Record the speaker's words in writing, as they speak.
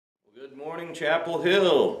Good morning, Chapel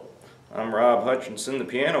Hill. I'm Rob Hutchinson, the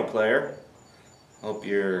piano player. Hope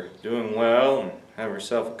you're doing well and have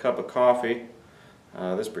yourself a cup of coffee.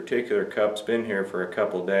 This particular cup's been here for a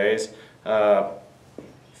couple days. Thought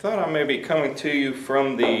I may be coming to you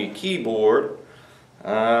from the keyboard,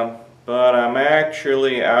 but I'm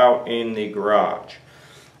actually out in the garage.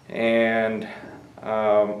 And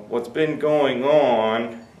what's been going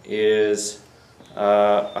on is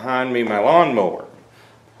behind me, my lawnmower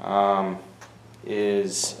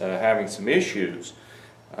is having some issues.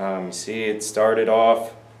 You see, it started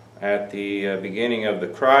off at the beginning of the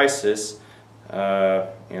crisis.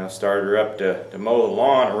 Started her up to mow the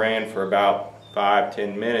lawn. It ran for about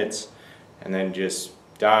 5-10 minutes and then just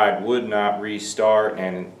died, would not restart,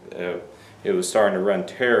 and it was starting to run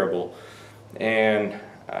terrible. And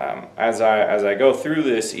as I go through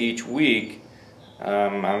this each week,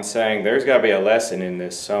 I'm saying there's got to be a lesson in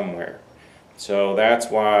this somewhere. So that's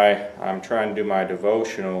why I'm trying to do my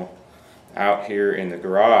devotional out here in the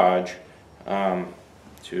garage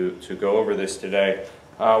to go over this today.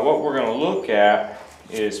 What we're going to look at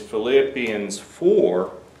is Philippians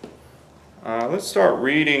 4. Let's start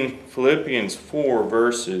reading Philippians 4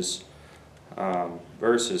 verses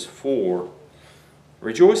 4.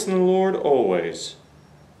 Rejoice in the Lord always.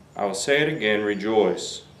 I will say it again,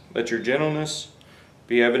 rejoice. Let your gentleness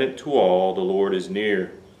be evident to all. The Lord is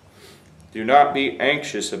near. Do not be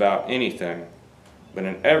anxious about anything, but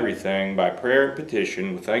in everything, by prayer and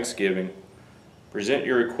petition, with thanksgiving, present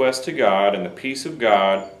your requests to God, and the peace of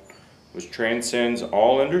God, which transcends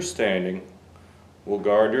all understanding, will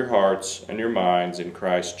guard your hearts and your minds in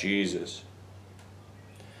Christ Jesus.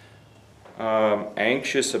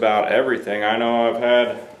 Anxious about everything. I know I've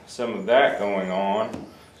had some of that going on,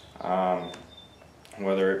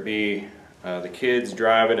 whether it be the kids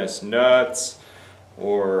driving us nuts,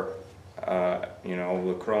 or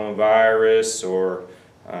the coronavirus, or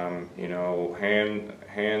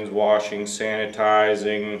hands washing,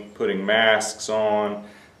 sanitizing, putting masks on.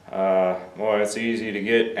 Boy, it's easy to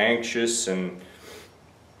get anxious and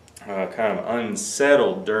kind of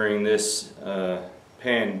unsettled during this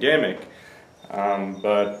pandemic.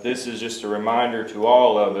 But this is just a reminder to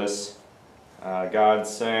all of us. God's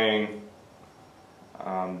saying,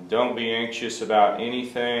 don't be anxious about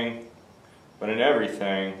anything, but in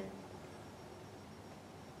everything,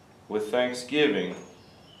 with thanksgiving,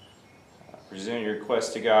 present your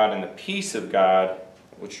request to God, and the peace of God,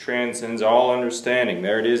 which transcends all understanding.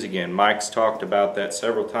 There it is again. Mike's talked about that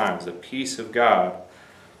several times. The peace of God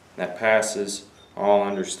that passes all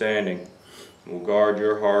understanding will guard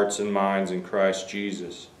your hearts and minds in Christ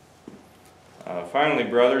Jesus. Finally,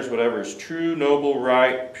 brothers, whatever is true, noble,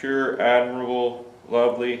 right, pure, admirable,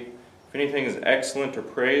 lovely, if anything is excellent or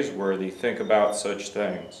praiseworthy, think about such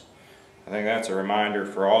things. I think that's a reminder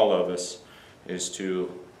for all of us, is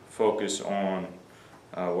to focus on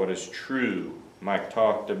what is true. Mike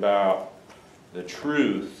talked about the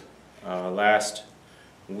truth last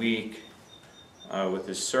week with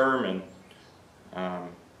his sermon,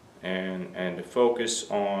 and to focus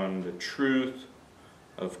on the truth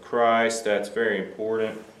of Christ. That's very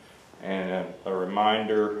important, and a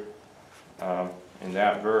reminder in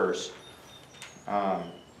that verse.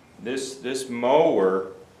 This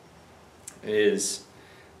mower is,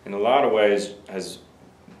 in a lot of ways, has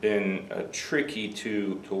been tricky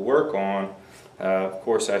to work on. Of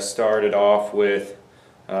course, I started off with,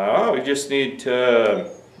 we just need to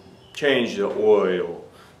change the oil.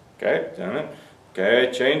 Okay, done it.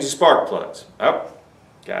 Okay, change the spark plugs. Oh,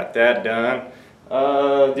 got that done.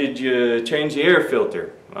 Did you change the air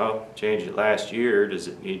filter? Well, changed it last year. Does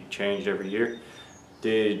it need changed every year?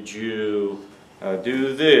 Did you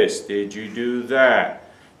do this? Did you do that?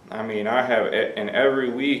 I mean, I have, and every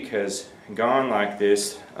week has gone like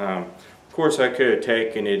this. Of course, I could have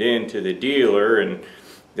taken it into the dealer and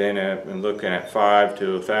then been looking at $500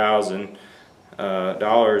 to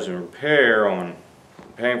 $1,000 in repair on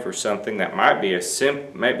paying for something that might be a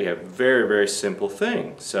very, very simple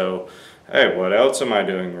thing. So, hey, what else am I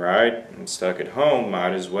doing right? I'm stuck at home.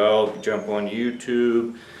 Might as well jump on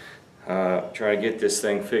YouTube, try to get this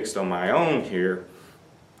thing fixed on my own here.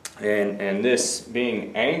 And this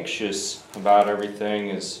being anxious about everything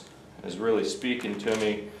is really speaking to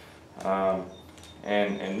me.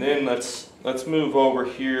 And then let's move over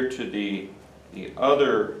here to the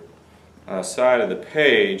other side of the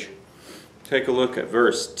page. Take a look at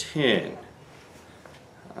verse 10.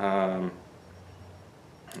 Or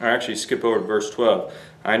actually skip over to verse 12.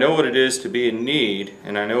 I know what it is to be in need,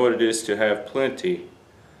 and I know what it is to have plenty.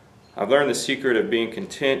 I've learned the secret of being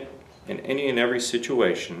content in any and every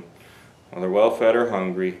situation, whether well fed or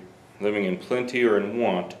hungry, living in plenty or in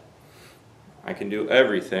want. I can do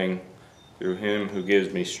everything through Him who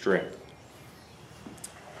gives me strength.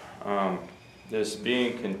 This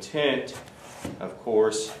being content, of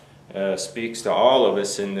course, speaks to all of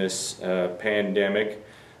us in this pandemic.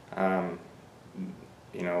 You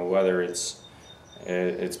know, whether it's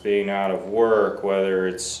being out of work, whether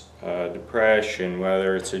it's depression,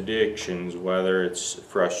 whether it's addictions, whether it's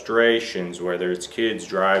frustrations, whether it's kids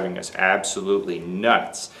driving us absolutely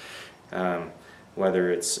nuts.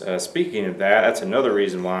 Whether it's, speaking of that, that's another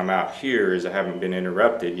reason why I'm out here, is I haven't been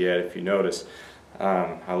interrupted yet, if you notice.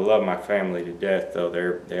 I love my family to death, though.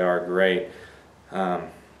 They are great. Anywho,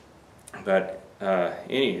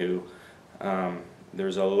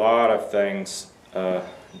 there's a lot of things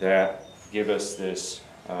that give us this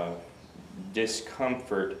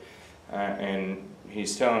discomfort, and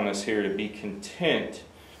He's telling us here to be content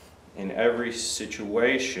in every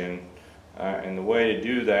situation, and the way to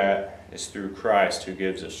do that is through Christ, who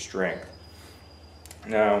gives us strength.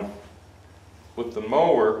 Now, with the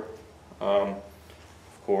mower, of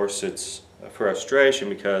course, it's a frustration,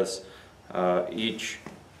 because each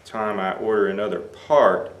time I order another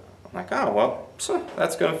part, I'm like, oh, well, so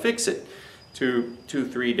that's going to fix it.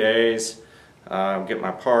 2-3 days, get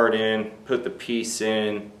my part in, put the piece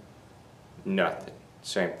in, nothing.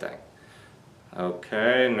 Same thing.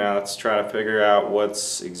 Okay, now let's try to figure out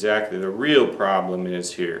what's exactly the real problem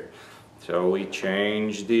is here. So we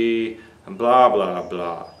change the blah blah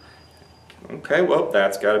blah. Okay, well,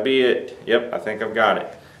 that's got to be it. Yep, I think I've got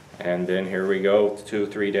it. And then here we go,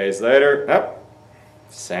 2-3 days later. Oh,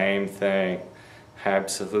 same thing.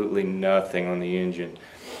 Absolutely nothing on the engine.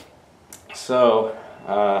 So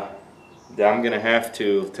I'm going to have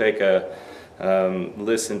to take a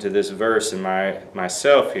listen to this verse in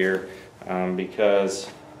myself here, because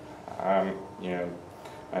I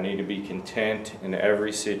need to be content in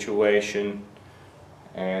every situation,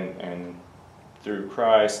 and through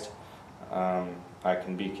Christ I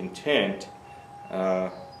can be content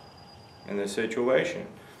in the situation.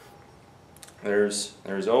 There's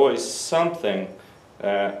always something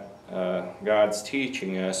that God's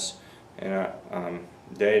teaching us in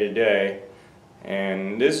day to day,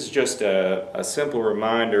 and this is just a simple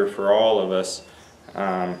reminder for all of us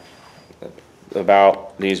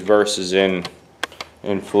about these verses in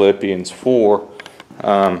Philippians 4.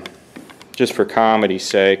 Just for comedy's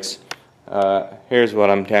sakes, here's what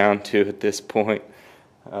I'm down to at this point.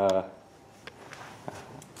 Of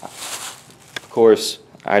course,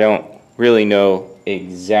 I don't really know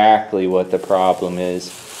exactly what the problem is,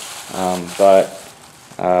 but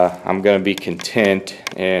I'm going to be content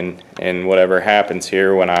in whatever happens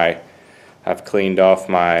here when I've cleaned off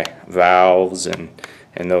my valves and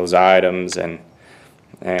those items, and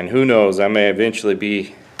who knows, I may eventually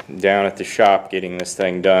be down at the shop getting this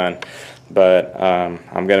thing done, but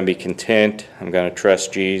I'm going to be content. I'm going to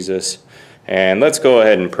trust Jesus, and let's go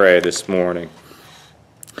ahead and pray this morning.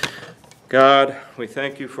 God, we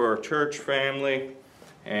thank You for our church family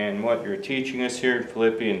and what You're teaching us here in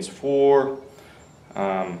Philippians 4.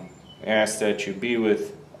 Ask that You be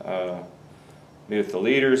with the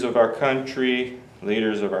leaders of our country,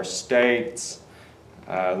 leaders of our states,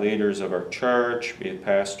 leaders of our church, be with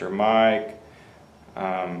Pastor Mike,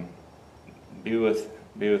 be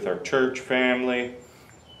with our church family.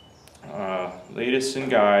 Lead us and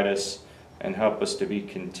guide us, and help us to be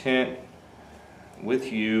content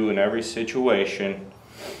with You in every situation,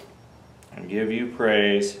 and give You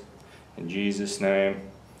praise. In Jesus' name,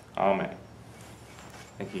 amen.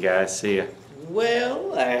 Thank you, guys. See ya.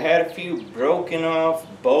 Well, I had a few broken off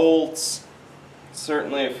bolts,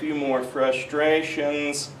 certainly a few more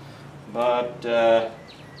frustrations, but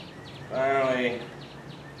finally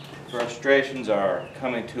frustrations are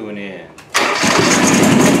coming to an end.